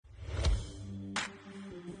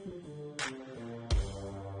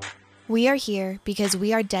We are here because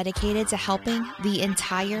we are dedicated to helping the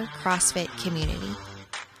entire CrossFit community.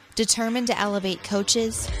 Determined to elevate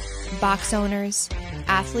coaches, box owners,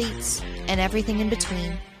 athletes, and everything in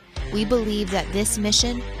between, we believe that this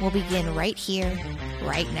mission will begin right here,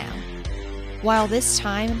 right now. While this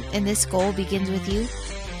time and this goal begins with you,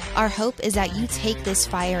 our hope is that you take this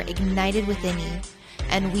fire ignited within you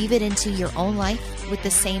and weave it into your own life with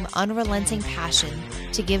the same unrelenting passion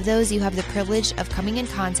to give those you have the privilege of coming in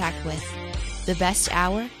contact with the best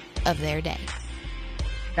hour of their day.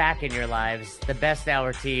 Back in your lives, the best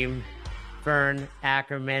hour team, Fern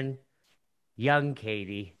Ackerman, young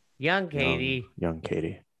Katie. Young Katie.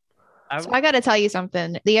 So I got to tell you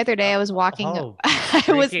something. The other day I was walking. I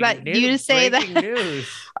was about you to say that. News.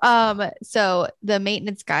 So the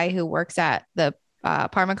maintenance guy who works at the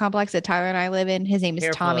apartment complex that Tyler and I live in, his name is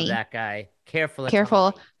Tommy. Of that guy. Careful of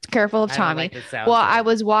Tommy. Well, I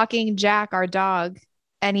was walking Jack, our dog,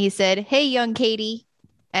 and he said, "Hey, young Katie,"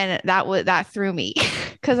 and that threw me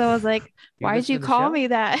because I was like, "Why did you call me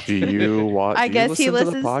that?" Do you watch? I guess he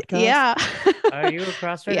listens. To the podcast? Yeah. Are you a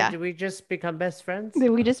CrossFitter? Yeah. Did we just become best friends? Did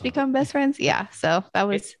we just become best friends? Yeah. So that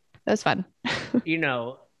was fun. You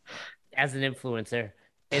know, as an influencer,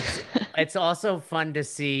 it's also fun to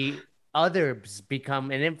see others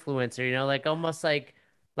become an influencer. You know, like almost like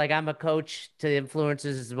I'm a coach to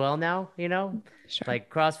influencers as well now. You know, Sure. Like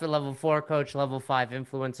CrossFit level 4 coach, level 5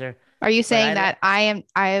 influencer. Are you saying that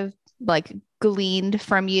I've like gleaned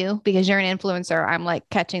from you because you're an influencer? I'm like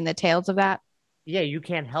catching the tails of that. Yeah, you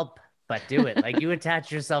can't help but do it. Like you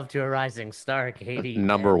attach yourself to a rising star, Katie.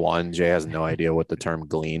 Number one, Jay has no idea what the term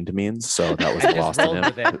gleaned means, so that was lost in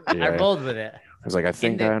him. I rolled with it. I was like, I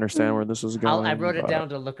think I understand where this is going. I wrote it down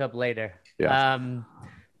to look up later. Yeah.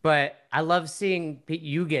 But I love seeing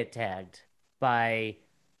you get tagged by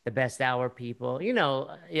the best hour people. You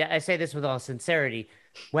know, yeah, I say this with all sincerity,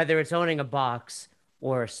 whether it's owning a box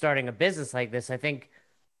or starting a business like this, I think,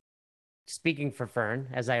 speaking for Fern,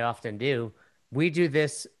 as I often do, we do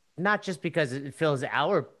this not just because it fills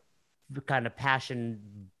our kind of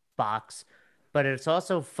passion box, but it's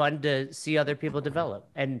also fun to see other people develop.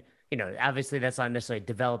 And, you know, obviously that's not necessarily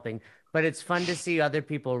developing, but it's fun to see other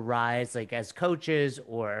people rise, like as coaches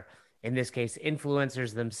or in this case,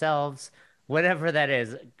 influencers themselves, whatever that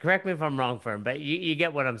is. Correct me if I'm wrong, Fern, but you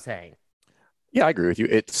get what I'm saying. Yeah, I agree with you.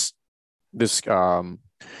 It's this,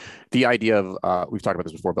 the idea of, we've talked about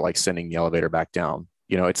this before, but like sending the elevator back down,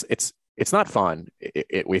 you know, it's not fun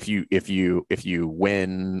if you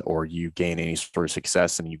win or you gain any sort of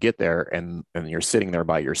success and you get there and you're sitting there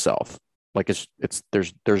by yourself. Like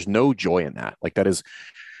there's no joy in that. Like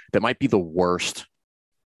that might be the worst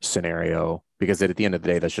scenario because at the end of the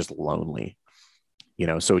day, that's just lonely, you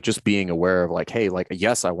know? So just being aware of like, hey, like,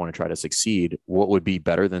 yes, I want to try to succeed. What would be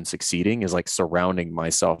better than succeeding is like surrounding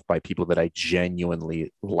myself by people that I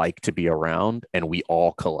genuinely like to be around and we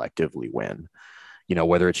all collectively win. You know,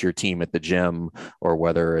 whether it's your team at the gym or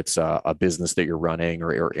whether it's a business that you're running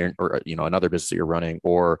or, you know, another business that you're running,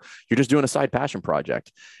 or you're just doing a side passion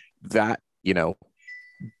project that, you know,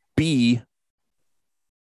 be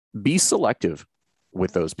selective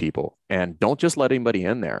with those people and don't just let anybody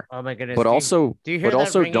in there. Oh my goodness. But also, do you hear but that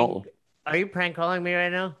also ringing? don't. Are you prank calling me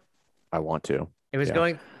right now? I want to. It was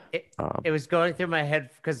it was going through my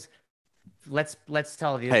head because let's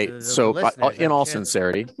tell you. Hey, in all sure.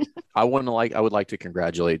 sincerity, I would like to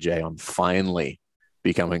congratulate Jay on finally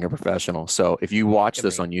becoming a professional. So if you watch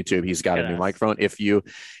this on YouTube, he's got a new microphone. If you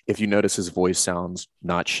notice his voice sounds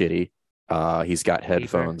not shitty, he's got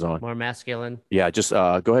headphones on. More masculine. Yeah, just go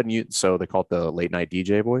ahead and mute. So they call it the late night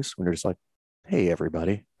DJ voice when you're just like, "Hey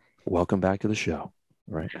everybody, welcome back to the show."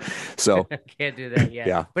 Right. So I can't do that yet.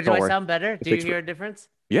 Yeah. But do I sound better? Do you hear a difference?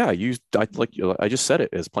 Yeah, I just said it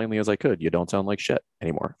as plainly as I could. You don't sound like shit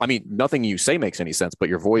anymore. I mean, nothing you say makes any sense, but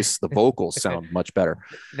your voice, the vocals sound much better.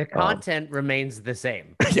 The content remains the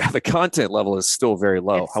same. Yeah, the content level is still very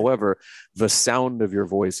low. However, the sound of your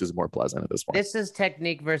voice is more pleasant at this point. This is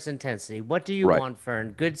technique versus intensity. What do you want,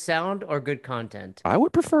 Fern? Good sound or good content? I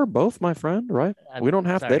would prefer both, my friend. Right? They don't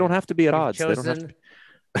have to be at odds.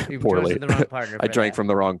 You've Poorly. chosen the wrong partner. I drank from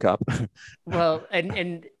the wrong cup. Well,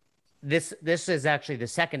 and this is actually the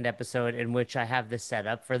second episode in which I have this set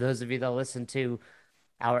up. For those of you that listen to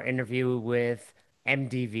our interview with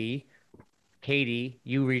MDV, Katie,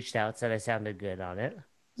 you reached out, said I sounded good on it.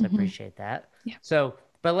 So I appreciate that. Yeah. So,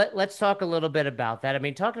 but let's talk a little bit about that. I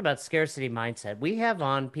mean, talking about scarcity mindset, we have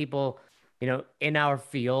on people, you know, in our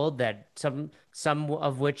field that some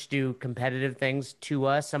of which do competitive things to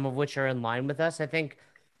us, some of which are in line with us. I think,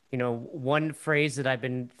 you know, one phrase that I've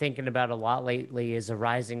been thinking about a lot lately is a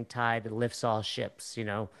rising tide lifts all ships. You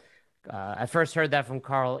know, I first heard that from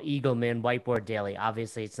Carl Eagleman, Whiteboard Daily.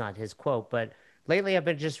 Obviously, it's not his quote, but lately I've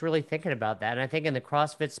been just really thinking about that. And I think in the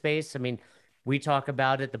CrossFit space, I mean, we talk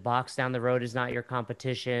about it. The box down the road is not your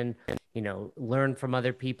competition. You know, learn from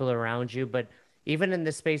other people around you. But even in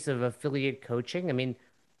the space of affiliate coaching, I mean,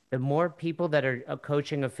 the more people that are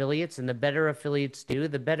coaching affiliates and the better affiliates do,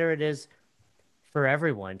 the better it is for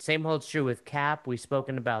everyone. Same holds true with CAP. We've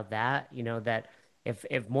spoken about that, you know, that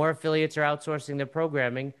if more affiliates are outsourcing their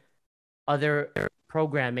programming, other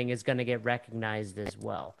programming is going to get recognized as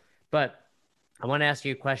well. But I want to ask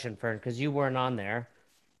you a question, Fern, because you weren't on there.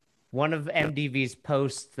 One of MDV's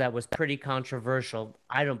posts that was pretty controversial,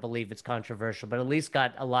 I don't believe it's controversial, but at least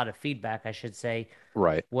got a lot of feedback, I should say,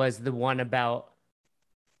 right, was the one about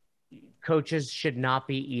coaches should not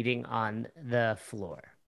be eating on the floor.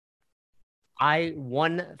 I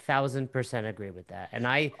 1000% agree with that. And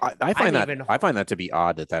I find that to be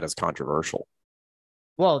odd that is controversial.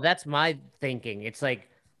 Well, that's my thinking. It's like,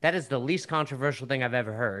 that is the least controversial thing I've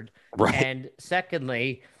ever heard. Right. And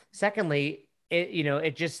secondly,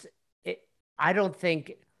 I don't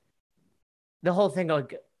think the whole thing,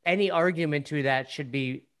 like any argument to that should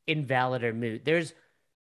be invalid or moot. There's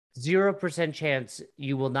 0% chance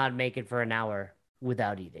you will not make it for an hour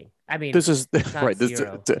without eating. I mean, this is right.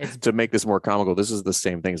 To make this more comical, this is the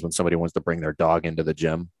same thing as when somebody wants to bring their dog into the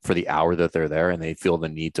gym for the hour that they're there, and they feel the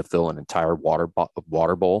need to fill an entire water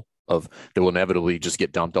bowl that will inevitably just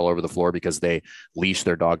get dumped all over the floor because they leash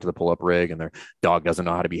their dog to the pull-up rig, and their dog doesn't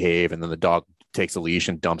know how to behave, and then the dog takes a leash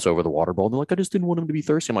and dumps over the water bowl. And they're like, I just didn't want him to be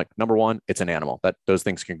thirsty. I'm like, number one, it's an animal. Those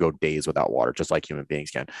things can go days without water, just like human beings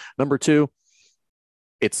can. Number two,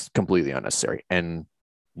 it's completely unnecessary. And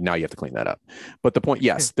now you have to clean that up. But the point,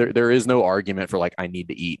 yes, there is no argument for like, I need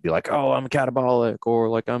to eat, be like, oh, I'm catabolic, or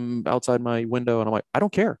like I'm outside my window. And I'm like, I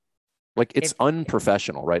don't care. Like, it's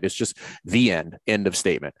unprofessional, right? It's just the end of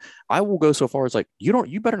statement. I will go so far as like, you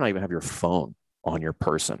better not even have your phone on your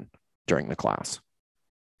person during the class.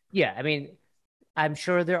 Yeah. I mean, I'm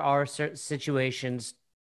sure there are certain situations,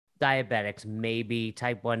 diabetics, maybe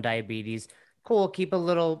type 1 diabetes. Cool. Keep a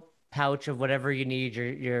little pouch of whatever you need,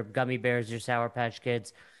 your gummy bears, your Sour Patch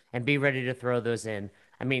Kids, and be ready to throw those in.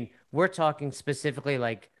 I mean, we're talking specifically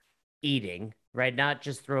like eating, right? Not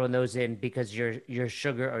just throwing those in because your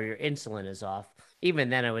sugar or your insulin is off. Even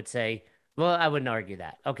then, I would say, well, I wouldn't argue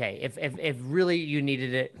that. Okay, if really you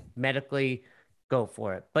needed it medically, go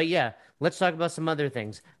for it. But yeah, let's talk about some other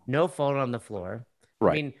things. No phone on the floor.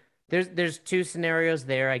 Right. I mean, there's two scenarios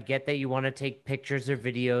there. I get that you want to take pictures or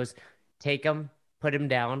videos, take them, put them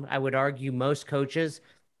down. I would argue most coaches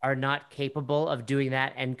are not capable of doing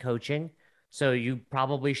that and coaching. So you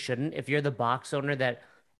probably shouldn't. If you're the box owner that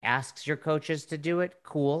asks your coaches to do it,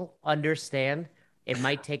 cool, understand. It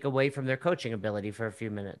might take away from their coaching ability for a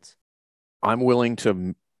few minutes. I'm willing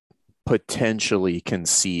to potentially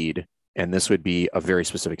concede, and this would be a very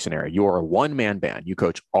specific scenario. You are a one-man band. You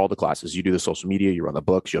coach all the classes. You do the social media. You run the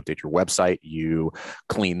books. You update your website. You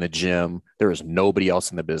clean the gym. There is nobody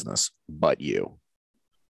else in the business but you.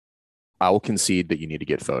 I will concede that you need to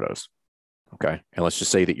get photos. Okay. And let's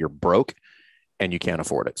just say that you're broke and you can't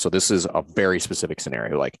afford it. So this is a very specific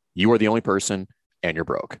scenario. Like, you are the only person and you're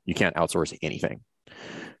broke. You can't outsource anything.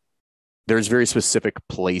 There's very specific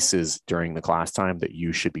places during the class time that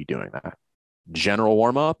you should be doing that. General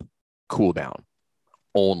warm up, cool down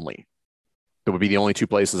only. That would be the only two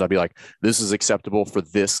places I'd be like, this is acceptable for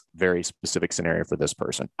this very specific scenario for this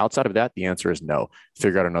person. Outside of that, the answer is no.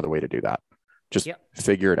 Figure out another way to do that. Just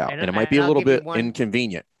figure it out. And it might be a little bit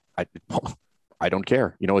inconvenient. I don't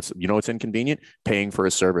care. You know what's inconvenient? Paying for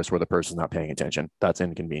a service where the person's not paying attention. That's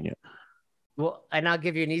inconvenient. Well, and I'll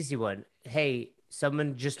give you an easy one. Hey,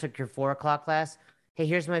 someone just took your 4 o'clock class. Hey,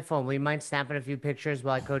 here's my phone. Will you mind snapping a few pictures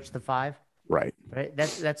while I coach the 5? Right.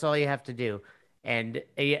 That's all you have to do. And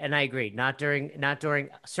I agree.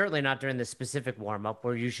 Certainly not during the specific warm up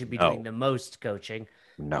where you should be doing the most coaching.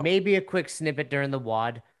 No. Maybe a quick snippet during the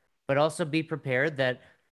WOD, but also be prepared that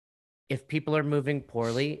if people are moving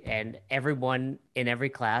poorly, and everyone in every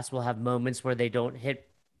class will have moments where they don't hit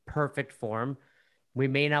perfect form, we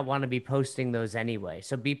may not want to be posting those anyway.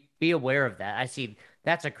 So be aware of that. I see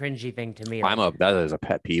that's a cringy thing to me. That is a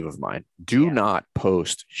pet peeve of mine. Do not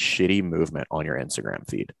post shitty movement on your Instagram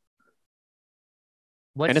feed.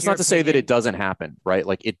 And it's not to say that it doesn't happen, right?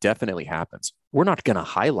 Like, it definitely happens. We're not going to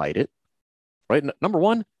highlight it, right? Number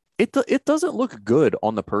one, it doesn't look good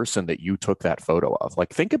on the person that you took that photo of.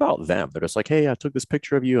 Like, think about them. They're just like, hey, I took this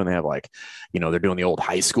picture of you. And they have like, they're doing the old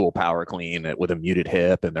high school power clean with a muted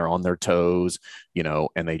hip, and they're on their toes,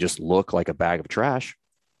 and they just look like a bag of trash.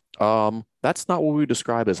 That's not what we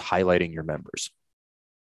describe as highlighting your members.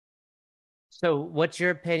 So, what's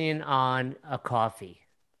your opinion on a coffee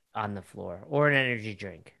on the floor or an energy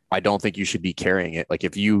drink? I don't think you should be carrying it. Like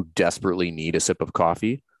if you desperately need a sip of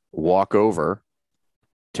coffee, walk over,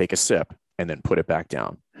 take a sip, and then put it back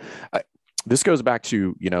down. This goes back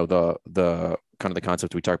to, the kind of the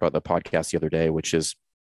concept we talked about in the podcast the other day, which is,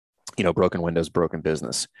 broken windows, broken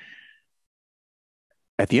business.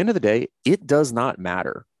 At the end of the day, it does not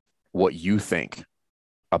matter what you think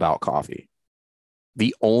about coffee.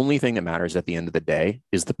 The only thing that matters at the end of the day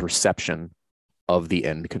is the perception of the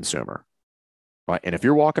end consumer. Right. And if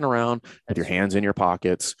you're walking around with your hands in your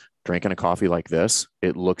pockets, drinking a coffee like this,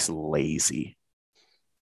 it looks lazy.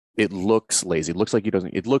 It looks lazy. It looks like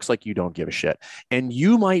you don't give a shit. And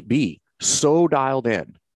you might be so dialed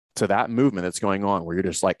in to that movement that's going on where you're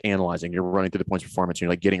just like analyzing, you're running through the points of performance, and you're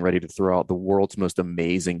like getting ready to throw out the world's most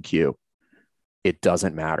amazing cue. It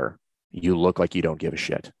doesn't matter. You look like you don't give a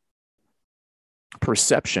shit.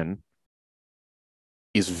 Perception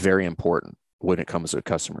is very important when it comes to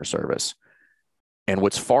customer service. And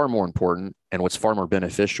what's far more important and what's far more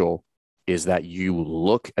beneficial is that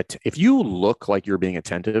if you look like you're being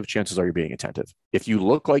attentive, chances are you're being attentive. If you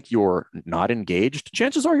look like you're not engaged,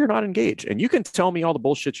 chances are you're not engaged. And you can tell me all the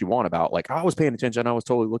bullshit you want about, like, I was paying attention, I was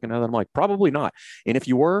totally looking at it. I'm like, probably not. And if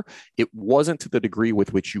you were, it wasn't to the degree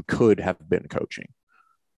with which you could have been coaching.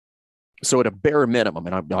 So at a bare minimum,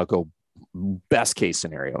 and I'll go best case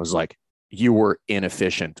scenario, is like you were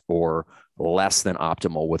inefficient or less than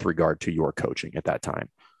optimal with regard to your coaching at that time.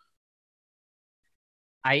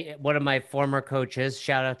 One of my former coaches,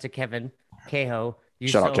 shout out to Kevin Cahoe, he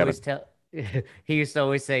used to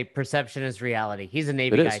always say perception is reality. He's a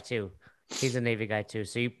Navy guy too.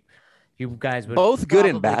 So you guys would both good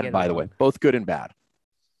and bad, by the way, both good and bad.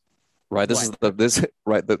 Right. The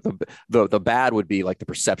bad would be like the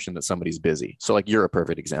perception that somebody's busy. So like you're a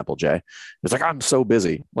perfect example, Jay. It's like, I'm so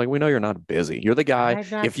busy. Like, we know you're not busy. You're the guy.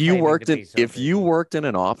 If you worked in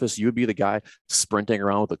an office, you would be the guy sprinting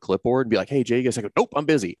around with a clipboard and be like, hey, Jay, you guys, I go, nope, I'm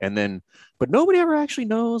busy. But nobody ever actually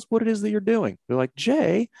knows what it is that you're doing. They're like,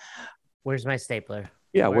 Jay, where's my stapler?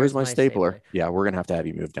 Yeah. Where's my stapler? Yeah. We're going to have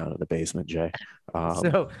you move down to the basement, Jay.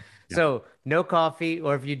 So no coffee,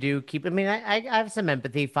 or if you do, I have some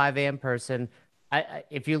empathy. 5 a.m. person.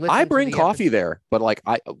 If you listen, I bring coffee there, but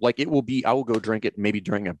I will go drink it maybe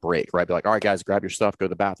during a break, right? Be like, all right, guys, grab your stuff, go to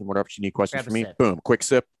the bathroom, whatever. If you need questions from me, boom, quick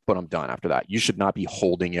sip, but I'm done after that. You should not be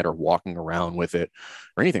holding it or walking around with it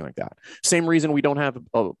or anything like that. Same reason we don't have,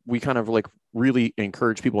 we kind of like really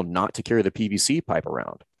encourage people not to carry the PVC pipe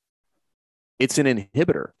around. It's an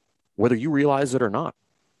inhibitor, whether you realize it or not.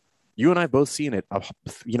 You and I have both seen it,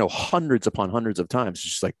 hundreds upon hundreds of times. It's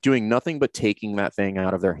just like doing nothing but taking that thing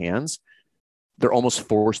out of their hands. They're almost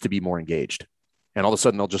forced to be more engaged. And all of a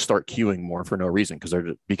sudden they'll just start queuing more for no reason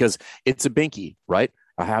because it's a binky, right?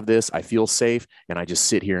 I have this, I feel safe, and I just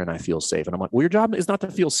sit here and I feel safe. And I'm like, well, your job is not to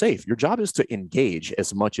feel safe. Your job is to engage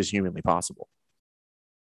as much as humanly possible.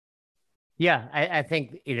 Yeah, I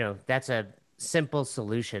think, that's a simple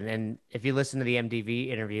solution. And if you listen to the MDV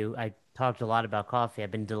interview, I talked a lot about coffee.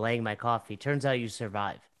 I've been delaying my coffee. Turns out you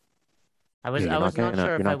survive. I was not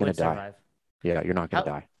sure if I would survive. Yeah, you're not going to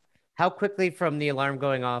die. How quickly from the alarm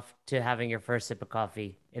going off to having your first sip of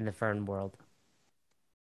coffee in the Fern world?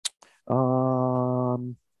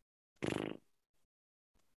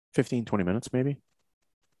 15, 20 minutes maybe.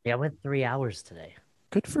 Yeah, I went 3 hours today.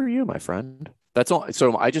 Good for you, my friend. That's all.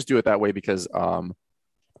 So I just do it that way because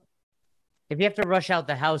if you have to rush out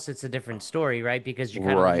the house, it's a different story, right? Because you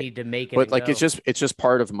kind of need to make it. But like, it's just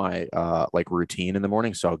part of my routine in the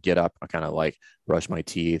morning. So I'll get up, I kind of like brush my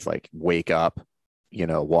teeth, like wake up,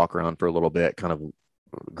 walk around for a little bit, kind of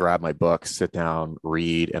grab my book, sit down,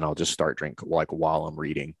 read, and I'll just start drink like while I'm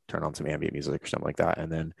reading, turn on some ambient music or something like that.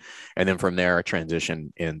 And then from there I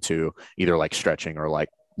transition into either like stretching or like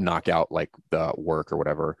knock out like the work or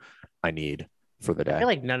whatever I need for the day. I feel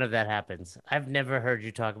like none of that happens. I've never heard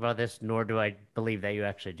you talk about this, nor do I believe that you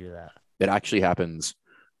actually do that. It actually happens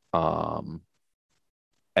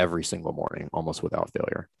every single morning, almost without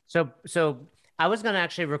failure. So I was going to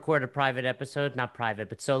actually record a private episode, not private,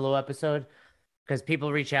 but solo episode, because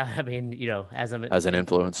people reach out. I mean, as an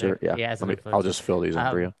influencer. Yeah. I'll just fill these in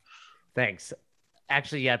for you. Thanks.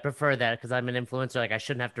 Actually, yeah, I prefer that because I'm an influencer. Like, I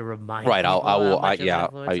shouldn't have to remind. Right.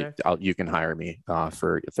 You can hire me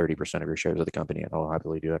for 30% of your shares of the company, and I'll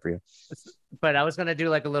happily do that for you. But I was gonna do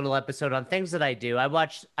like a little episode on things that I do. I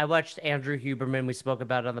watched Andrew Huberman. We spoke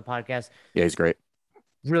about it on the podcast. Yeah, he's great.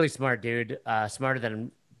 Really smart dude. Smarter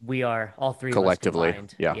than we are, all three collectively. Of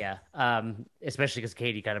us combined. Yeah. Especially because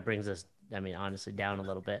Katie kind of brings us, honestly, down a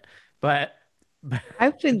little bit. But I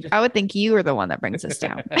would think you are the one that brings us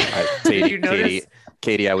down.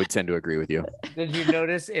 Katie, I would tend to agree with you. Did you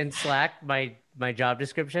notice in Slack my job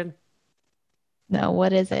description? No,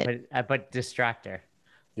 what is it? I put distractor.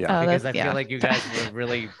 Yeah, because I feel like you guys were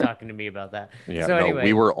really talking to me about that. Yeah, so anyway,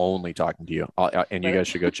 we were only talking to you, and you guys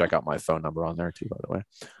should go check out my phone number on there too, by the way.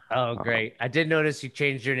 Oh, great! I did notice you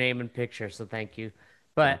changed your name and picture, so thank you.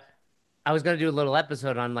 But I was gonna do a little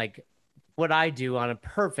episode on like what I do on a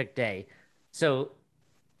perfect day. So,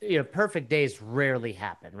 perfect days rarely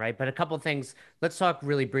happen, right? But a couple things. Let's talk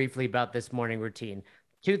really briefly about this morning routine.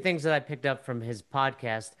 2 things that I picked up from his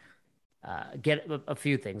podcast. Get a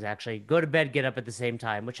few things actually. Go to bed, get up at the same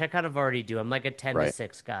time, which I kind of already do. I'm like a 10 to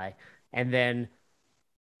 6 guy. And then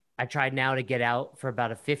I tried now to get out for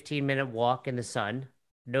about a 15-minute walk in the sun.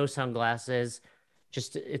 No sunglasses.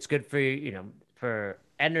 Just it's good for for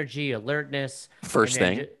energy, alertness. First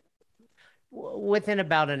thing. Within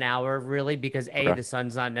about an hour, really, because the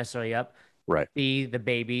sun's not necessarily up. Right. B, the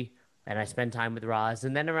baby, and I spend time with Roz.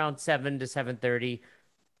 And then around 7 to 7:30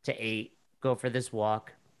 to 8, go for this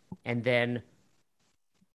walk. And then,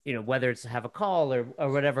 whether it's to have a call or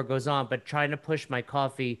whatever goes on, but trying to push my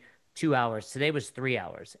coffee 2 hours. Today was 3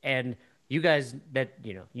 hours. And you guys that,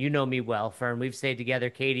 you know me well, Fern, we've stayed together.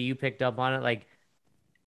 Katie, you picked up on it. Like,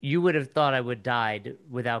 you would have thought I would died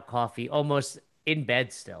without coffee, almost in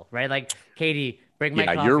bed still, right? Like, Katie, bring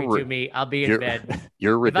my coffee to me. I'll be in bed.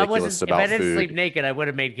 You're ridiculous about food. If I didn't sleep naked, I would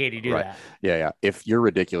have made Katie do that. Yeah. If you're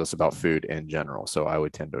ridiculous about food in general, so I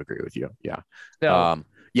would tend to agree with you. Yeah. So,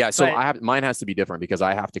 mine has to be different because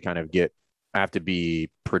I have to be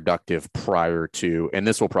productive prior to, and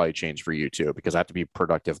this will probably change for you too, because I have to be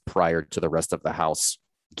productive prior to the rest of the house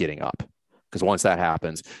getting up. Because once that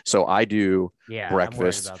happens, so I do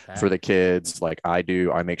breakfast for the kids. Like I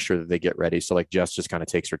make sure that they get ready. So like Jess just kind of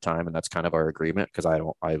takes her time, and that's kind of our agreement because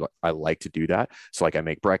I like to do that. So like I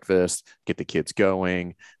make breakfast, get the kids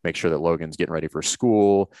going, make sure that Logan's getting ready for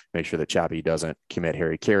school, make sure that Chappie doesn't commit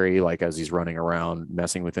Harry Carey like as he's running around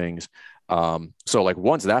messing with things. So like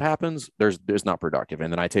once that happens, there's not productive.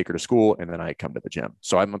 And then I take her to school and then I come to the gym.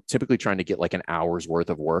 So I'm typically trying to get like an hour's worth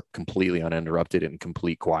of work completely uninterrupted and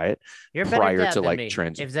complete quiet prior to like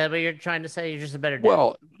transit. Is that what you're trying to say? You're just a better dad.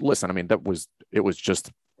 Well, listen, I mean, it was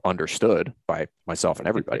just understood by myself and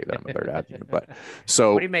everybody that I'm a better dad. But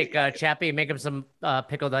so what do you make, Chappie? Make him some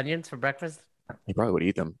pickled onions for breakfast? He probably would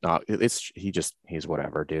eat them. He's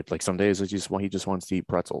whatever, dude. Like some days he just wants to eat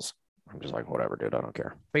pretzels. I'm just like, whatever, dude. I don't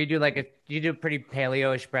care. But you do a pretty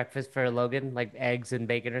paleo-ish breakfast for Logan, like eggs and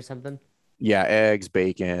bacon or something? Yeah, eggs,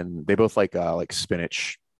 bacon. They both like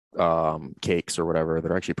spinach cakes or whatever.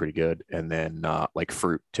 They're actually pretty good. And then like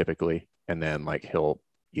fruit typically. And then like he'll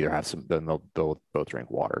either have some, then they'll both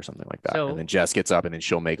drink water or something like that. And then Jess gets up and then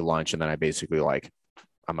she'll make lunch. And then I basically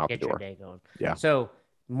I'm out the door. Get your day going. Yeah. So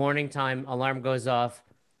morning time, alarm goes off.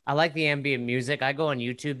 I like the ambient music. I go on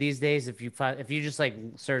YouTube these days. If you just like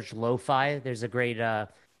search lo-fi, there's a great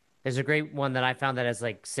one that I found that has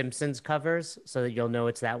like Simpsons covers, so that you'll know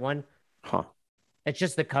it's that one. Huh. It's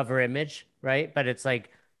just the cover image, right? But it's like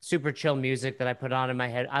super chill music that I put on in my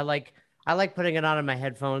head. I like putting it on in my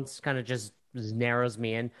headphones. Kind of just narrows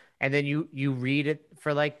me in. And then you read it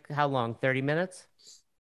for like how long? 30 minutes?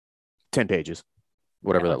 10 pages.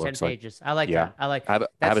 Whatever that looks 10 pages. I like that. I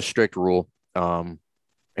have a strict rule.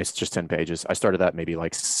 It's just 10 pages. I started that maybe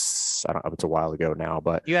like, I don't know, it's a while ago now,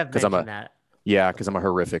 but you have mentioned that. Yeah, because I'm a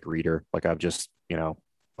horrific reader. Like I've just, I'm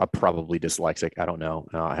probably dyslexic. I don't know.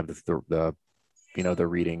 I have the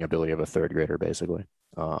reading ability of a third grader, basically.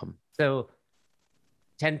 So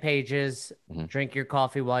 10 pages, drink your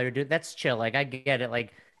coffee while you're doing, that's chill. Like I get it.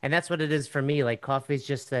 Like, and that's what it is for me. Like coffee's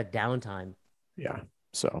just that downtime. Yeah.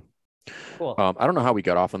 So cool. I don't know how we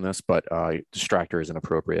got off on this, but distractor is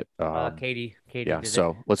inappropriate. Katie. Yeah.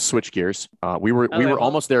 So let's switch gears. We were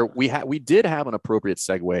almost there. We did have an appropriate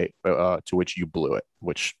segue to which you blew it,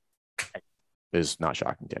 which is not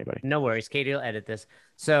shocking to anybody. No worries. Katie will edit this.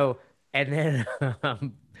 So, and then,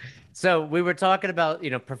 so we were talking about,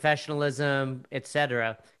 professionalism,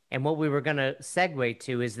 etc. And what we were going to segue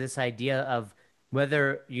to is this idea of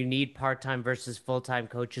whether you need part-time versus full-time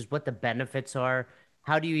coaches, what the benefits are.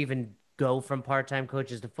 How do you even go from part-time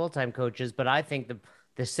coaches to full-time coaches? But I think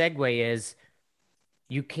the segue is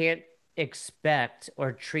you can't expect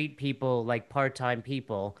or treat people like part-time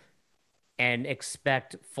people and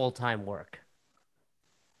expect full-time work.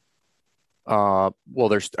 Well,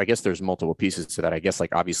 I guess there's multiple pieces to that. I guess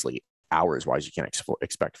like obviously hours wise, you can't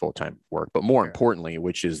expect full-time work, but more importantly,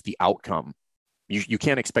 which is the outcome. You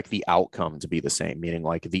can't expect the outcome to be the same, meaning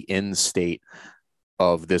like the end state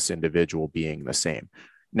of this individual being the same.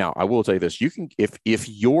 Now, I will tell you this: you can, if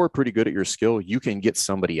you're pretty good at your skill, you can get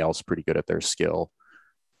somebody else pretty good at their skill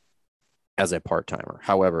as a part-timer.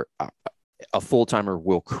 However, a full-timer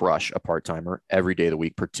will crush a part-timer every day of the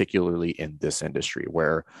week, particularly in this industry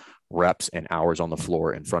where reps and hours on the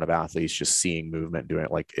floor in front of athletes, just seeing movement, doing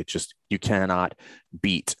it, like, it just, you cannot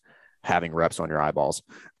beat having reps on your eyeballs.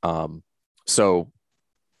 So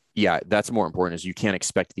yeah, that's more important, is you can't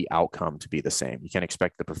expect the outcome to be the same. You can't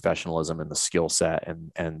expect the professionalism and the skill set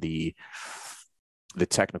and the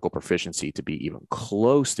technical proficiency to be even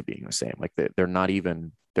close to being the same. Like they're not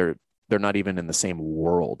even in the same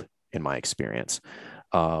world in my experience.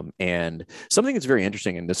 And something that's very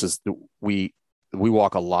interesting, and this is, we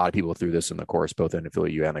walk a lot of people through this in the course, both in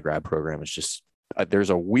Affiliate U and the grad program. It's just, there's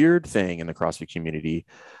a weird thing in the CrossFit community.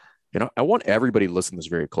 I want everybody to listen to this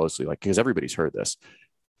very closely, like, because everybody's heard this.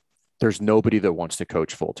 There's nobody that wants to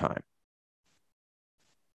coach full time.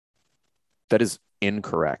 That is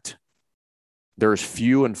incorrect. There's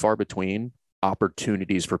few and far between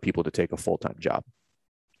opportunities for people to take a full-time job.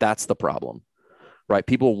 That's the problem, right?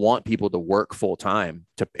 People want people to work full time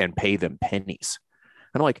and pay them pennies.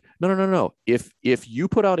 And I'm like, no. If you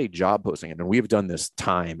put out a job posting, and we've done this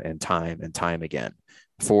time and time again,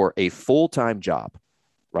 for a full-time job,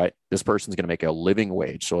 right? This person's going to make a living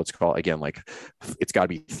wage. So it's called, again, like, it's got to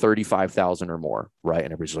be 35,000 or more, right?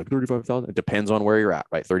 And everybody's like, 35,000. It depends on where you're at,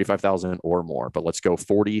 right? 35,000 or more, but let's go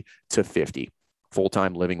 40 to 50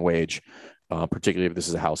 full-time living wage, particularly if this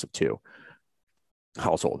is a house of two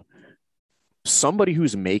household. Somebody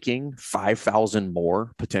who's making 5,000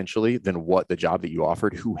 more potentially than what the job that you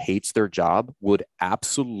offered, who hates their job, would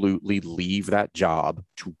absolutely leave that job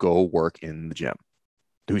to go work in the gym.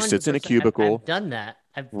 Who sits in a cubicle. I've done that.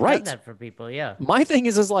 I've done that for people. Yeah. My thing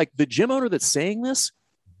is like, the gym owner that's saying this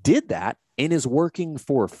did that and is working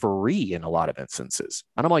for free in a lot of instances.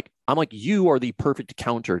 And I'm like, you are the perfect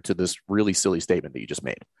counter to this really silly statement that you just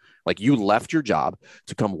made. Like, you left your job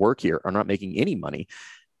to come work here, are not making any money.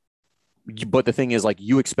 But the thing is, like,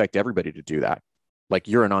 you expect everybody to do that. Like,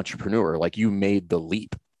 you're an entrepreneur, like, you made the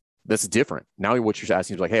leap. That's different. Now what you're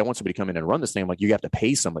asking is like, hey, I want somebody to come in and run this thing. I'm like, you have to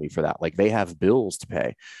pay somebody for that. Like, they have bills to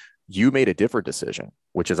pay. You made a different decision,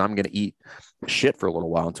 which is, I'm going to eat shit for a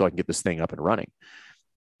little while until I can get this thing up and running.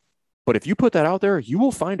 But if you put that out there, you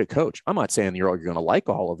will find a coach. I'm not saying you're going to like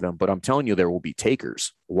all of them, but I'm telling you, there will be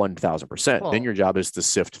takers 1,000%. Well, then your job is to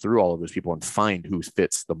sift through all of those people and find who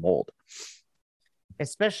fits the mold.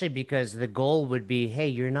 Especially because the goal would be, hey,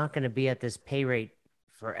 you're not going to be at this pay rate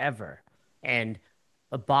forever. And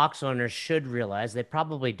a box owner should realize, they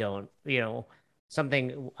probably don't,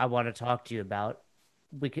 something I want to talk to you about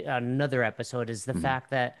another episode is the fact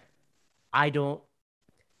that I would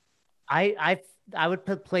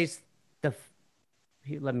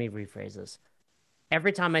let me rephrase this.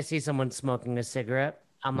 Every time I see someone smoking a cigarette,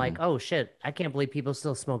 I'm like, oh shit, I can't believe people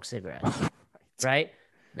still smoke cigarettes. Right?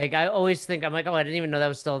 Like, I always think, I'm like, oh, I didn't even know that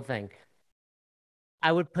was still a thing.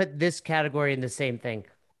 I would put this category in the same thing.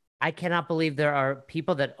 I cannot believe there are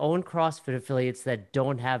people that own CrossFit affiliates that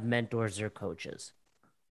don't have mentors or coaches.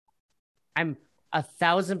 I'm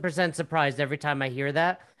 1,000% surprised every time I hear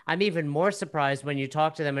that. I'm even more surprised when you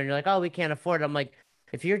talk to them and you're like, oh, we can't afford it. I'm like,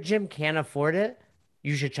 if your gym can't afford it,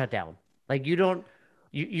 you should shut down. Like, your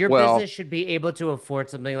business should be able to afford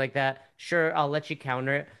something like that. Sure, I'll let you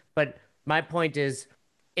counter it. But my point is,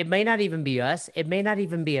 it may not even be us. It may not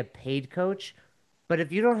even be a paid coach. But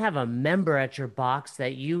if you don't have a member at your box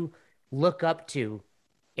that you look up to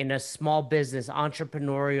in a small business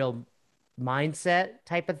entrepreneurial mindset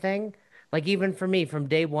type of thing, like, even for me, from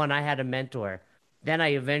day one, I had a mentor. Then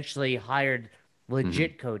I eventually hired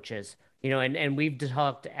legit coaches, and we've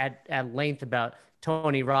talked at length about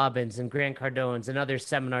Tony Robbins and Grant Cardone's and other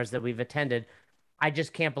seminars that we've attended. I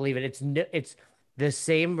just can't believe it. It's the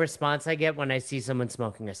same response I get when I see someone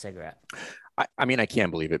smoking a cigarette. I mean, I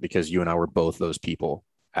can't believe it, because you and I were both those people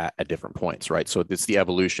at different points, right? So it's the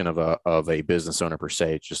evolution of a business owner per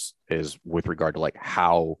se. It just is with regard to, like,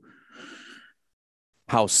 how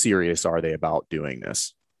serious are they about doing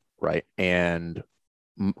this, right? And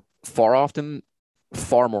far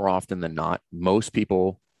more often than not, most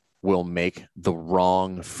people will make the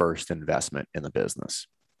wrong first investment in the business,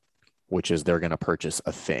 which is they're going to purchase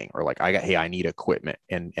a thing, or like, I need equipment.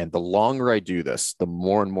 And the longer I do this, the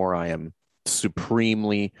more and more I am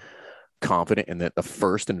supremely confident in that the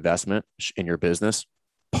first investment in your business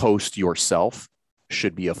post yourself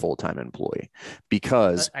should be a full-time employee.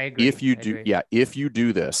 Because if you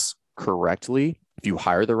do this correctly, if you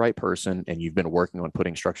hire the right person and you've been working on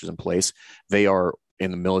putting structures in place, they are, in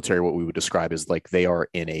the military, what we would describe as, like, they are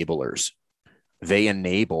enablers. They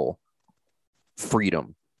enable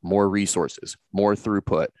freedom more resources, more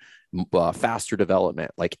throughput, faster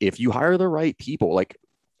development. Like if you hire the right people, like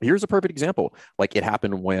here's a perfect example. Like it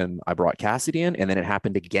happened when I brought Cassidy in, and then it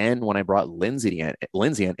happened again when I brought Lindsay in,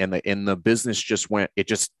 and the business just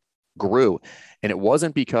grew. And it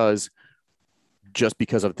wasn't because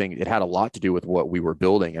of things. It had a lot to do with what we were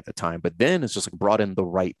building at the time, but then it's just like brought in the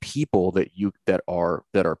right people that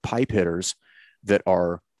are pipe hitters, that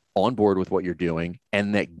are on board with what you're doing,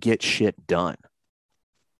 and that get shit done.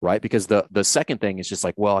 Right. Because the second thing is just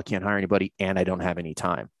like, well, I can't hire anybody and I don't have any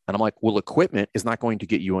time. And I'm like, well, equipment is not going to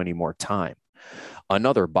get you any more time.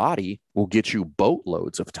 Another body will get you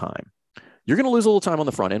boatloads of time. You're going to lose a little time on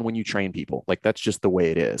the front end when you train people. Like that's just the way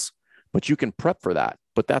it is, but you can prep for that.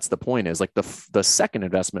 But that's the point, is like the second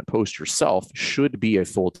investment post yourself should be a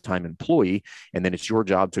full-time employee. And then it's your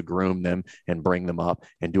job to groom them and bring them up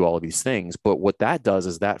and do all of these things. But what that does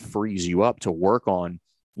is that frees you up to work on,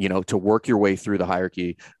 to work your way through the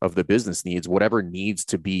hierarchy of the business needs, whatever needs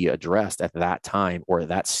to be addressed at that time or at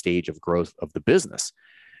that stage of growth of the business.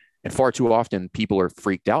 And far too often people are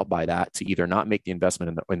freaked out by that to either not make the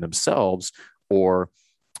investment in themselves or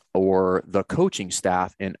the coaching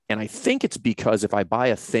staff. And I think it's because if I buy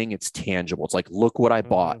a thing, it's tangible. It's like, look what I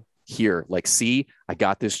bought here. Like, see, I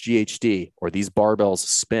got this GHD, or these barbells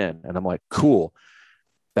spin. And I'm like, cool.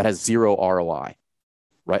 That has zero ROI,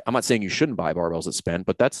 right? I'm not saying you shouldn't buy barbells that spin,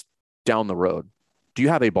 but that's down the road. Do you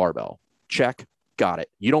have a barbell? Check. Got it.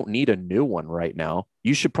 You don't need a new one right now.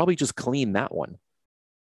 You should probably just clean that one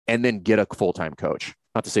and then get a full-time coach.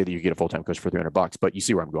 Not to say that you get a full-time coach for $300, but you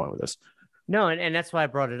see where I'm going with this. No, and that's why I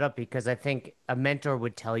brought it up, because I think a mentor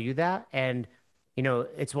would tell you that. And,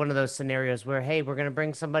 it's one of those scenarios where, hey, we're going to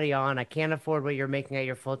bring somebody on. I can't afford what you're making at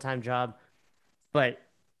your full-time job. But,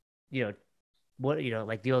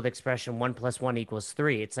 like the old expression, 1 + 1 =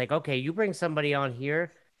 3. It's like, okay, you bring somebody on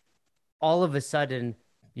here, all of a sudden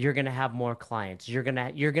you're going to have more clients. You're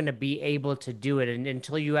going to be able to do it. And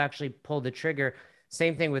until you actually pull the trigger,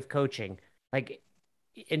 same thing with coaching. Like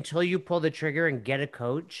until you pull the trigger and get a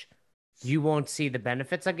coach, you won't see the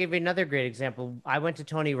benefits. I'll give you another great example. I went to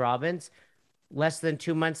Tony Robbins. Less than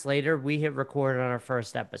 2 months later, we hit record on our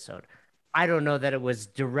first episode. I don't know that it was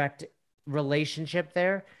direct relationship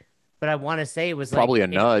there, but I want to say it was probably a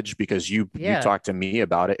nudge, because you talked to me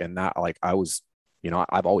about it, and that, like, I was,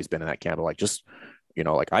 I've always been in that camp of like, just,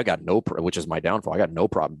 like I got which is my downfall. I got no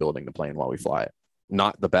problem building the plane while we fly it.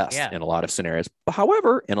 Not the best in a lot of scenarios, but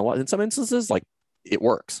however, in some instances, like it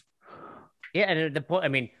works. Yeah. And the point, I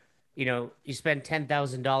mean, you spend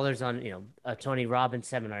 $10,000 on, a Tony Robbins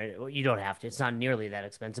seminar. You don't have to. It's not nearly that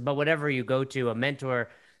expensive. But whatever you go to, a mentor,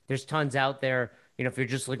 there's tons out there. If you're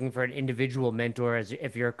just looking for an individual mentor,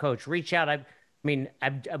 if you're a coach, reach out.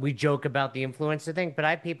 We joke about the influencer thing, but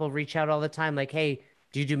I have people reach out all the time like, hey,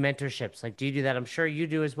 do you do mentorships? Like, do you do that? I'm sure you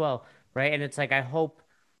do as well, right? And it's like, I hope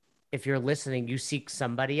if you're listening, you seek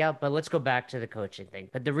somebody out. But let's go back to the coaching thing.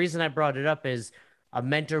 But the reason I brought it up is a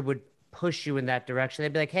mentor would push you in that direction.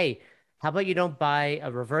 They'd be like, hey, how about you don't buy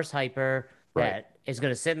a reverse hyper that is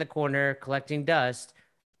going to sit in the corner collecting dust,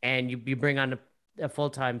 and you bring on a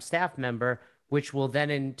full-time staff member, which will then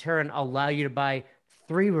in turn allow you to buy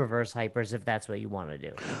 3 reverse hypers if that's what you want to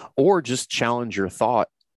do. Or just challenge your thought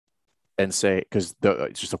and say, because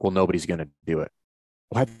it's just like, well, nobody's going to do it.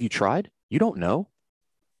 Well, have you tried? You don't know.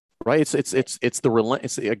 Right. It's the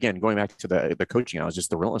relentless, again, going back to the coaching, I was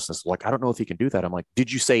just the relentlessness. Like, I don't know if he can do that. I'm like,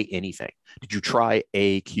 did you say anything? Did you try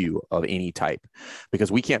a cue of any type?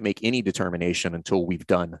 Because we can't make any determination until we've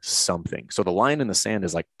done something. So the line in the sand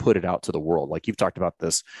is like, put it out to the world. Like you've talked about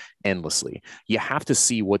this endlessly. You have to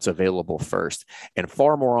see what's available first. And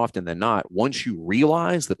far more often than not, once you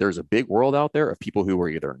realize that there's a big world out there of people who are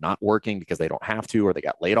either not working because they don't have to, or they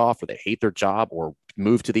got laid off, or they hate their job, or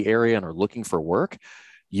moved to the area and are looking for work,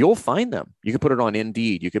 you'll find them. You can put it on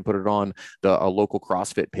Indeed. You can put it on a local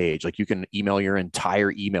CrossFit page. Like you can email your entire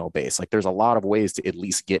email base. Like there's a lot of ways to at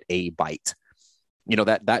least get a bite.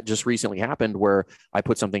 That just recently happened where I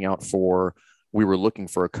put something out we were looking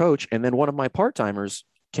for a coach. And then one of my part-timers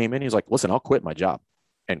came in. He's like, listen, I'll quit my job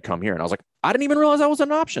and come here. And I was like, I didn't even realize that was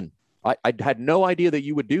an option. I had no idea that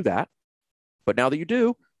you would do that. But now that you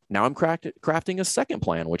do, now I'm crafting a second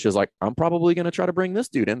plan, which is like, I'm probably going to try to bring this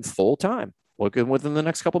dude in full time within the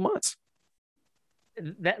next couple months.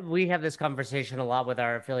 That we have this conversation a lot with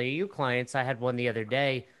our Affiliate U clients. I had one the other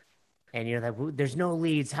day, and there's no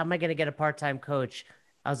leads. How am I going to get a part-time coach?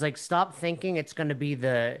 I was like, stop thinking it's going to be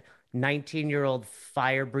the 19-year-old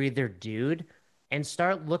fire breather dude, and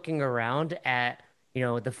start looking around at the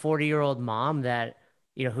 40-year-old mom that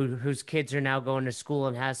whose kids are now going to school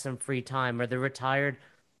and has some free time, or the retired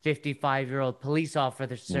 55-year-old police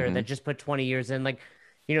officer that just put 20 years in. Like,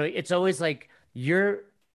 it's always like you're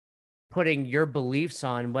putting your beliefs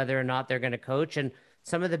on whether or not they're going to coach. And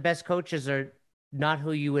some of the best coaches are not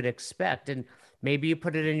who you would expect. And maybe you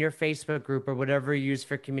put it in your Facebook group or whatever you use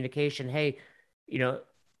for communication. Hey,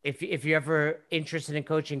 if you're ever interested in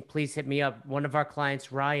coaching, please hit me up. One of our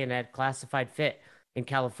clients, Ryan at Classified Fit in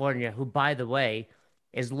California, who, by the way,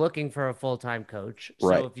 is looking for a full-time coach.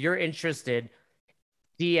 Right. So if you're interested,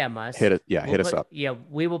 DM us. Hit us up. Yeah,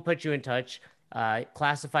 we will put you in touch.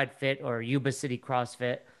 Classified Fit or Yuba City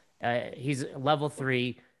CrossFit. He's level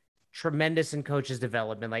 3, tremendous in coaches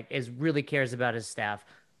development, really cares about his staff.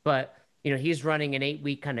 But, he's running an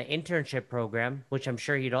 8-week kind of internship program, which I'm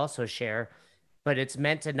sure he'd also share. But it's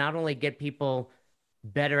meant to not only get people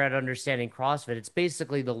better at understanding CrossFit, it's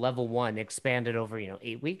basically the level 1 expanded over,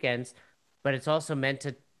 8 weekends, but it's also meant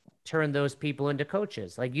to turn those people into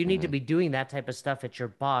coaches. Like, you need to be doing that type of stuff at your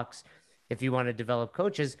box if you want to develop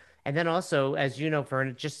coaches. And then also, as you know,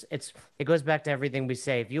 Fern, it goes back to everything we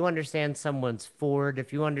say. If you understand someone's forward,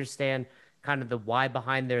 if you understand kind of the why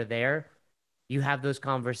behind they're there, you have those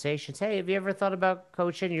conversations. Hey, have you ever thought about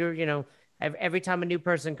coaching? Every time a new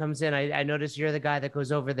person comes in, I notice you're the guy that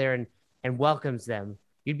goes over there and welcomes them.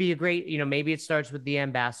 You'd be a great, maybe it starts with the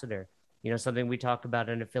ambassador, something we talk about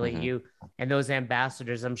in Affiliate U. And those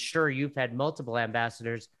ambassadors, I'm sure you've had multiple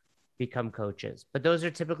ambassadors become coaches, but those are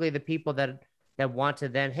typically the people that want to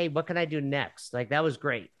then, hey, what can I do next? Like, that was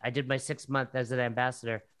great. I did my 6 month as an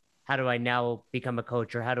ambassador. How do I now become a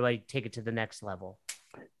coach, or how do I take it to the next level?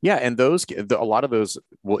 Yeah. And a lot of those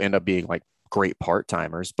will end up being like great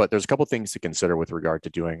part-timers, but there's a couple of things to consider with regard to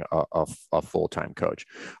doing a full-time coach.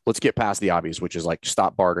 Let's get past the obvious, which is like,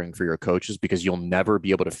 stop bartering for your coaches, because you'll never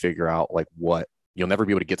be able to figure out you'll never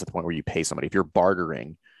be able to get to the point where you pay somebody. If you're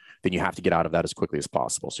bartering, then you have to get out of that as quickly as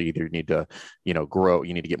possible. So you either need to, grow,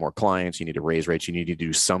 you need to get more clients, you need to raise rates, you need to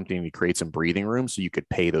do something to create some breathing room so you could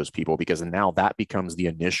pay those people, because now that becomes the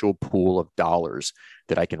initial pool of dollars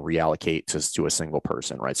that I can reallocate to a single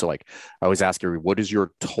person, right? So like, I always ask everybody, what is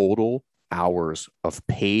your total hours of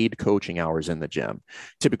paid coaching hours in the gym?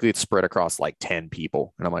 Typically it's spread across like 10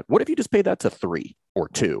 people. And I'm like, what if you just paid that to 3 or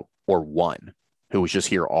 2 or 1 who was just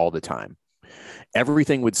here all the time?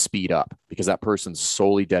 Everything would speed up because that person's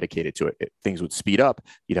solely dedicated to it. Things would speed up.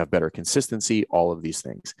 You'd have better consistency, all of these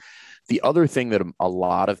things. The other thing that a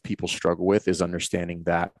lot of people struggle with is understanding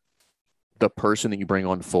that the person that you bring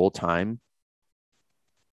on full time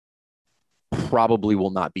probably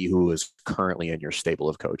will not be who is currently in your stable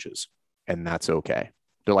of coaches. And that's okay.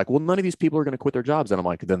 They're like, well, none of these people are going to quit their jobs. And I'm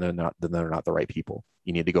like, then they're not the right people.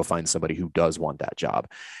 You need to go find somebody who does want that job.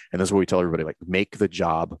 And this is what we tell everybody, like, make the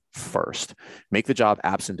job first. Make the job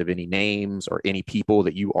absent of any names or any people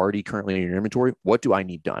that you already currently in your inventory. What do I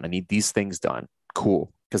need done? I need these things done.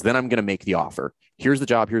 Cool. Because then I'm going to make the offer. Here's the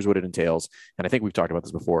job. Here's what it entails. And I think we've talked about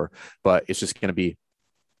this before, but it's just going to be,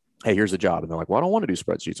 hey, here's the job. And they're like, well, I don't want to do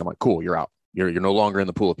spreadsheets. I'm like, cool, you're out. You're no longer in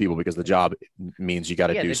the pool of people, because the job means you got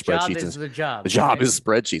to do spreadsheets. The job is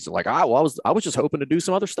spreadsheets. And like, I was just hoping to do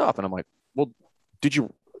some other stuff. And I'm like, well,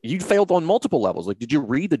 you failed on multiple levels. Like, did you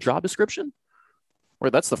read the job description? Or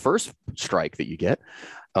that's the first strike that you get.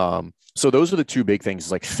 So those are the two big things,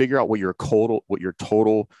 is like, figure out what your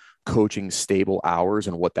total coaching stable hours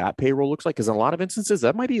and what that payroll looks like. Cause in a lot of instances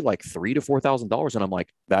that might be like $3,000 to $4,000. And I'm like,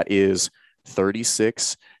 that is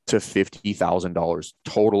 $36,000 to $50,000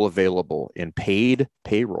 total available in paid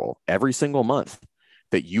payroll every single month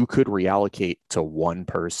that you could reallocate to one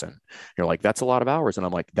person. You're like, that's a lot of hours. And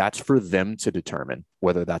I'm like, that's for them to determine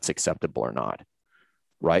whether that's acceptable or not.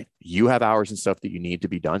 Right? You have hours and stuff that you need to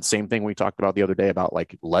be done. Same thing we talked about the other day about,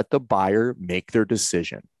 like, let the buyer make their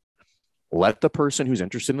decision. Let the person who's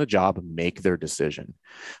interested in the job make their decision.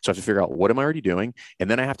 So I have to figure out, what am I already doing? And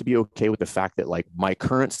then I have to be okay with the fact that, like, my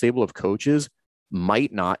current stable of coaches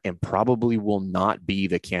might not and probably will not be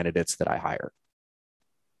the candidates that I hire.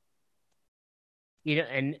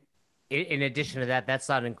 And in addition to that, that's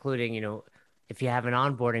not including, if you have an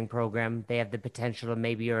onboarding program, they have the potential to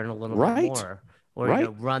maybe earn a little bit more, or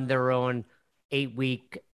run their own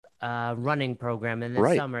 8-week running program in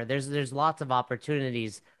the summer. There's lots of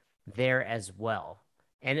opportunities there as well.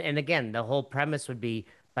 And again, the whole premise would be,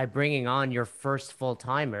 by bringing on your first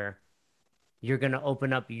full-timer, you're going to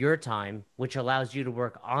open up your time, which allows you to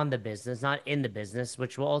work on the business, not in the business,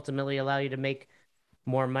 which will ultimately allow you to make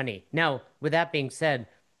more money. Now, with that being said,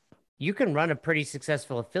 you can run a pretty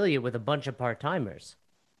successful affiliate with a bunch of part-timers.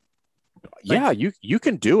 Yeah, you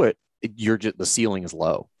can do it. The ceiling is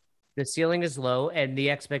low. The ceiling is low, and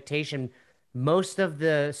the expectation, most of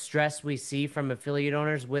the stress we see from affiliate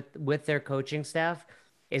owners with their coaching staff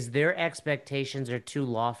is their expectations are too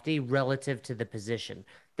lofty relative to the position.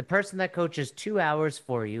 The person that coaches 2 hours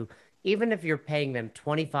for you, even if you're paying them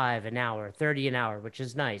 25 an hour, 30 an hour, which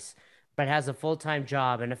is nice, but has a full-time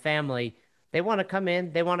job and a family, they want to come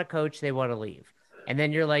in, they want to coach, they want to leave. And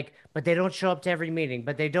then you're like, but they don't show up to every meeting,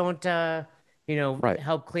 but they don't,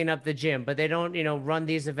 help clean up the gym, but they don't, run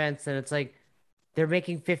these events. And it's like, they're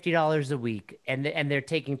making $50 a week and they're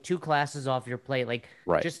taking 2 classes off your plate. Like,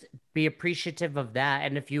 just be appreciative of that.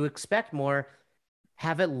 And if you expect more,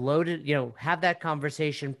 have it loaded, have that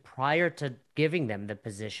conversation prior to giving them the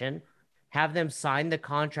position. Have them sign the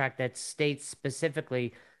contract that states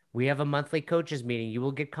specifically, we have a monthly coaches meeting. You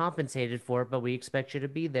will get compensated for it, but we expect you to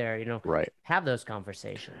be there, have those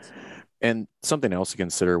conversations. And something else to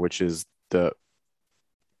consider, which is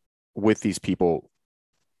with these people,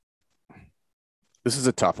 this is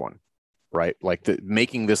a tough one, right? Like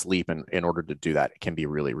making this leap in order to do that, it can be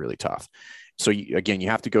really, really tough. So you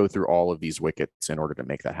have to go through all of these wickets in order to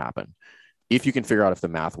make that happen. If you can figure out if the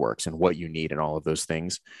math works and what you need and all of those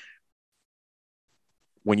things,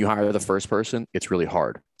 when you hire the first person, it's really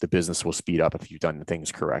hard. The business will speed up if you've done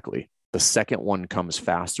things correctly. The second one comes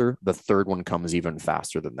faster. The third one comes even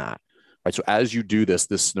faster than that. Right. So as you do this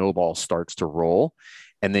snowball starts to roll,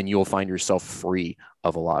 and then you'll find yourself free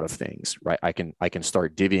of a lot of things, right? I can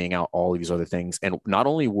start divvying out all of these other things. And not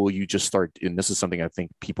only will you just start, and this is something I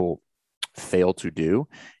think people fail to do,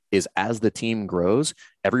 is as the team grows,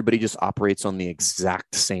 everybody just operates on the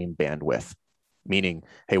exact same bandwidth, meaning,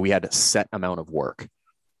 hey, we had a set amount of work.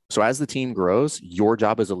 So as the team grows, your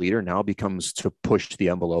job as a leader now becomes to push the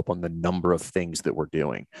envelope on the number of things that we're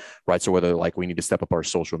doing, right? So whether like we need to step up our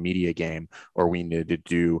social media game or we need to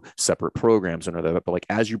do separate programs and other, but like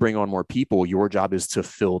as you bring on more people, your job is to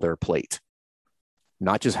fill their plate,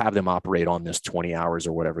 not just have them operate on this 20 hours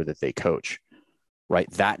or whatever that they coach,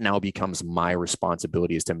 right? That now becomes my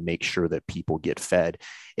responsibility, is to make sure that people get fed.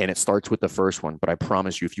 And it starts with the first one, but I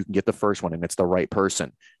promise you, if you can get the first one and it's the right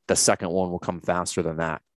person, the second one will come faster than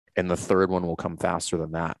that. And the third one will come faster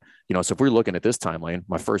than that. So if we're looking at this timeline,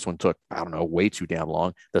 my first one took, I don't know, way too damn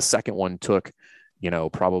long. The second one took,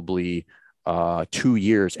 probably 2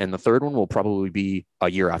 years. And the third one will probably be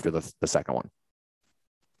a year after the second one.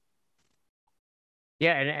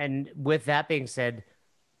 Yeah. And with that being said,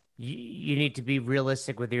 you need to be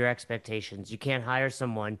realistic with your expectations. You can't hire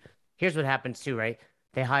someone. Here's what happens too, right?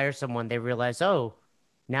 They hire someone, they realize, oh,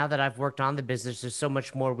 now that I've worked on the business, there's so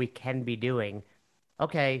much more we can be doing.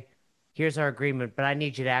 Okay, here's our agreement, but I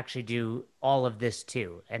need you to actually do all of this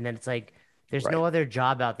too. And then it's like, there's no other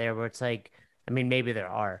job out there where it's like, I mean, maybe there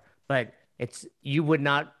are, but you would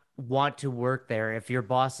not want to work there if your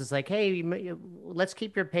boss is like, hey, let's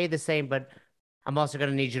keep your pay the same, but I'm also going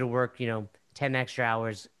to need you to work, 10 extra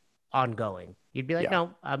hours ongoing. You'd be like,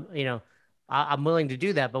 no, I'm willing to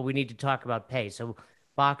do that, but we need to talk about pay. So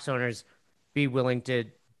box owners, be willing to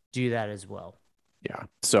do that as well. Yeah.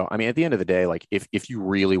 So, I mean, at the end of the day, like if you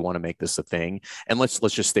really want to make this a thing, and let's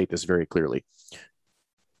just state this very clearly.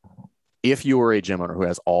 If you are a gym owner who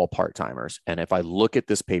has all part-timers, and if I look at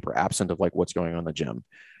this paper, absent of like what's going on in the gym,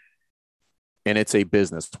 and it's a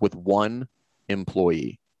business with one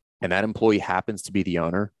employee, and that employee happens to be the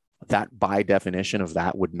owner, that by definition of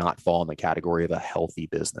that would not fall in the category of a healthy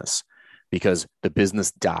business, because the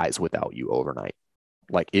business dies without you overnight.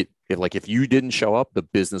 Like if you didn't show up, the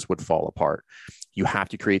business would fall apart. You have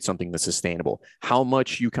to create something that's sustainable. How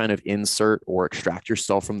much you kind of insert or extract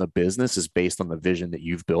yourself from the business is based on the vision that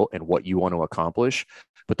you've built and what you want to accomplish.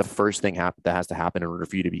 But the first thing that has to happen in order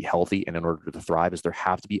for you to be healthy and in order to thrive is there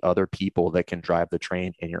have to be other people that can drive the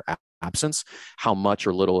train in your absence. How much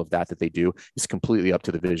or little of that they do is completely up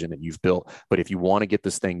to the vision that you've built. But if you want to get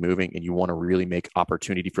this thing moving and you want to really make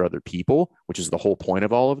opportunity for other people, which is the whole point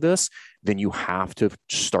of all of this, then you have to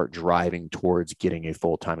start driving towards getting a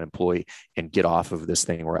full-time employee and get off of this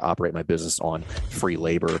thing where I operate my business on free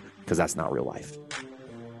labor, because that's not real life.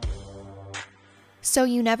 So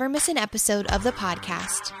you never miss an episode of the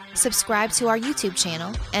podcast, subscribe to our YouTube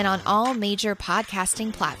channel and on all major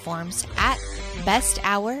podcasting platforms at Best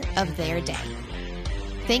Hour of Their Day.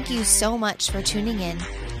 Thank you so much for tuning in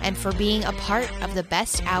and for being a part of the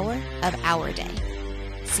best hour of our day.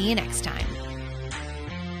 See you next time.